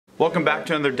Welcome back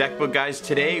to another deck book, guys.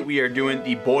 Today we are doing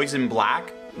the Boys in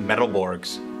Black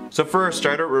Metalborgs. So for our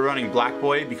starter, we're running Black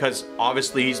Boy because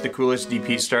obviously he's the coolest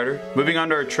DP starter. Moving on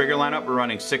to our trigger lineup, we're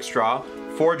running 6 draw,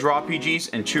 4 draw PGs,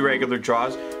 and 2 regular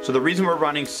draws. So the reason we're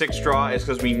running 6 draw is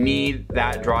because we need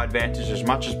that draw advantage as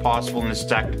much as possible in this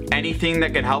deck. Anything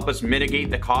that can help us mitigate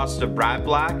the cost of Brad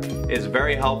Black is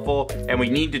very helpful, and we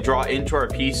need to draw into our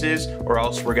pieces or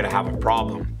else we're gonna have a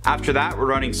problem. After that, we're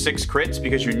running 6 crits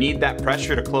because you need that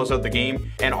pressure to close out the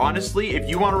game. And honestly, if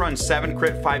you want to run 7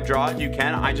 crit, 5 draw, you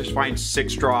can. I just find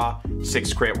 6 draw,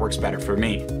 6 crit works better for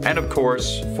me. And of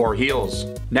course, 4 heals.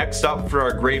 Next up for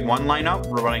our grade 1 lineup,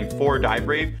 we're running 4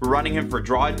 Brave. We're running him for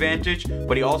draw advantage,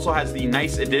 but he also has the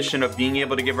nice addition of being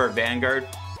able to give our Vanguard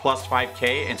plus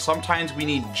 5k, and sometimes we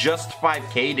need just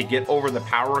 5k to get over the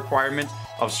power requirements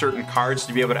of certain cards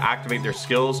to be able to activate their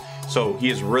skills. So he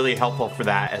is really helpful for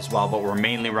that as well, but we're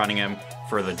mainly running him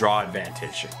for the draw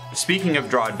advantage. Speaking of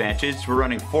draw advantage, we're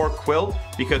running 4 Quill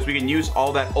because we can use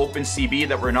all that open CB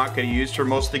that we're not going to use for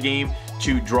most of the game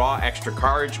to draw extra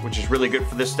cards, which is really good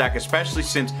for this deck, especially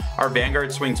since our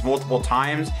Vanguard swings multiple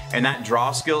times and that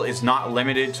draw skill is not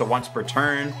limited to once per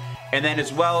turn. And then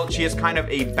as well, she has kind of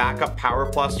a backup power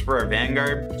plus for our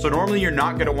Vanguard. So normally you're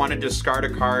not going to want to discard a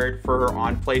card for her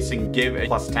on place and give a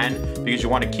plus 10 because you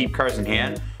want to keep cards in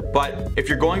hand. But if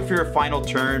you're going for your final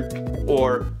turn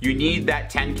or you need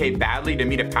that 10k badly to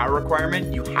meet a power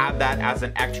requirement, you have that as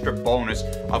an extra bonus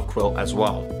of Quill as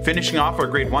well. Finishing off our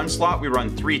grade 1 slot, we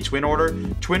run 3 Twin Order.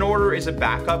 Twin Order is a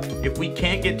backup. If we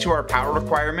can't get to our power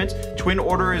requirements, Twin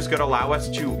Order is going to allow us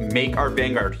to make our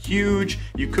Vanguard huge.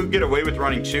 You could get away with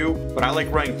running 2, but I like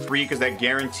running 3 because that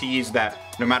guarantees that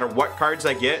no matter what cards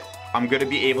I get, I'm going to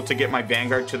be able to get my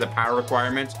Vanguard to the power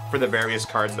requirements for the various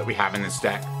cards that we have in this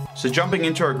deck. So jumping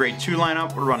into our grade 2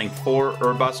 lineup, we're running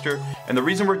 4 Buster, and the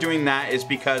reason we're doing that is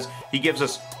because he gives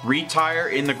us retire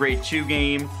in the grade 2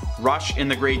 game, rush in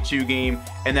the grade 2 game,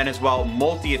 and then as well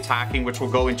multi-attacking, which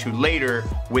we'll go into later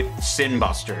with Sin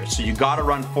Buster. So you gotta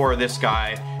run 4 of this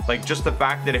guy. Like, just the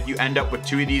fact that if you end up with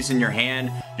 2 of these in your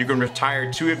hand, you can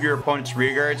retire 2 of your opponent's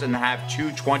rear guards and have 2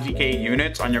 20k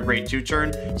units on your grade 2 turn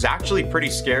is actually pretty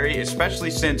scary,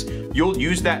 especially since you'll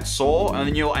use that soul and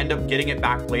then you'll end up getting it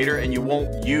back later and you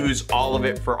won't use all of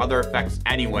it for other effects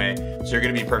anyway, so you're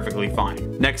gonna be perfectly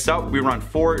fine. Next up, we run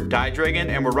 4 Dragon,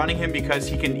 and we're running him because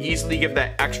he can easily give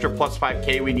that extra plus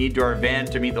 5k we need to our Van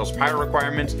to meet those power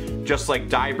requirements, just like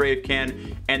Brave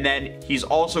can. And then he's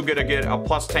also gonna get a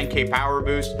plus 10k power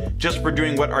boost just for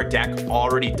doing what our deck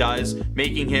already does,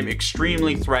 making him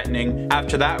extremely threatening.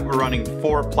 After that, we're running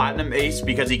 4 Platinum Ace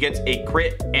because he gets a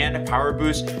crit and a power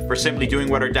boost for simply doing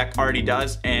what our deck already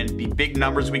does, and the big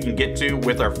numbers we can get to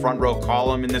with our front row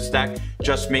column in this deck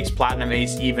just makes Platinum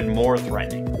Ace even more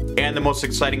threatening. And the most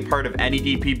exciting part of any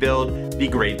DP build, the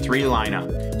grade 3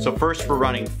 lineup. So first we're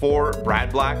running 4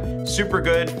 Brad Black, super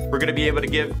good. We're gonna be able to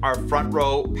give our front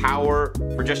row power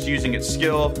for just using its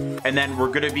skill, and then we're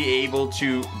gonna be able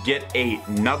to get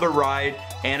another ride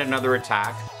and another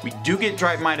attack. We do get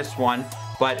drive -1,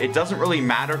 but it doesn't really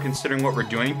matter considering what we're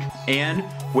doing. And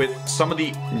with some of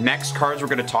the next cards we're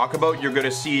gonna talk about, you're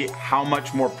gonna see how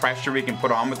much more pressure we can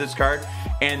put on with this card.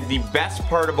 And the best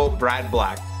part about Brad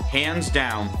Black, hands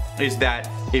down, is that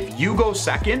if you go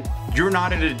second, you're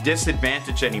not at a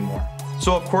disadvantage anymore.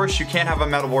 So of course you can't have a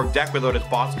Metalborg deck without his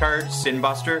boss card, Sin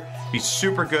Buster. He's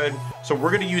super good. So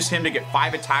we're gonna use him to get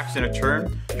 5 attacks in a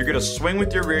turn. You're gonna swing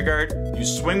with your rear guard, you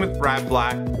swing with Brad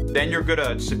Black, then you're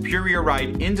gonna Superior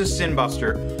Ride into Sin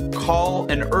Buster, call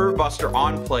an Buster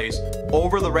on place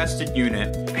over the rested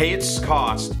unit, pay its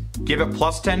cost, give it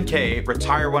plus 10k,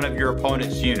 retire one of your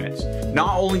opponent's units.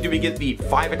 Not only do we get the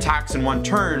 5 attacks in 1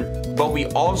 turn, but we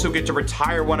also get to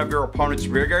retire one of your opponent's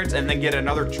rear guards and then get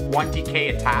another 20k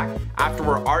attack after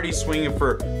we're already swinging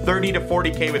for 30 to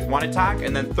 40k with 1 attack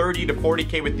and then 30 to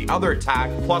 40k with the other attack,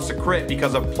 plus a crit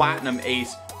because of Platinum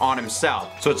Ace on himself.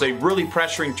 So it's a really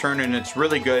pressuring turn and it's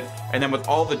really good. And then with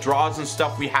all the draws and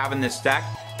stuff we have in this deck,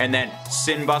 and then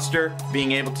Sin Buster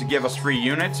being able to give us free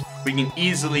units, we can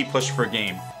easily push for a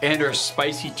game. And our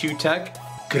spicy 2 tech,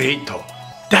 Greto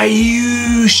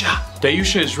Dayusha.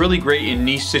 Dayusha is really great in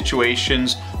niche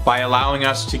situations by allowing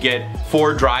us to get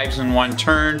 4 drives in 1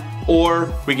 turn, or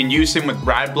we can use him with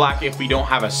Brad Black if we don't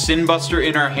have a Sin Buster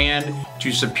in our hand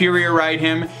to Superior Ride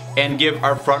him and give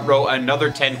our front row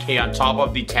another 10k on top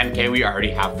of the 10k we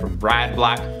already have from Brad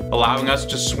Black, allowing us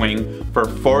to swing for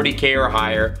 40k or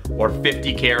higher or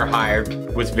 50k or higher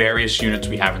with various units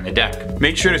we have in the deck.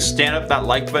 Make sure to stand up that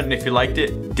like button if you liked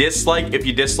it, dislike if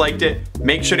you disliked it,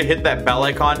 make sure to hit that bell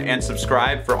icon and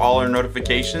subscribe for all our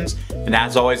notifications, and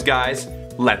as always guys,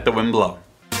 let the wind blow.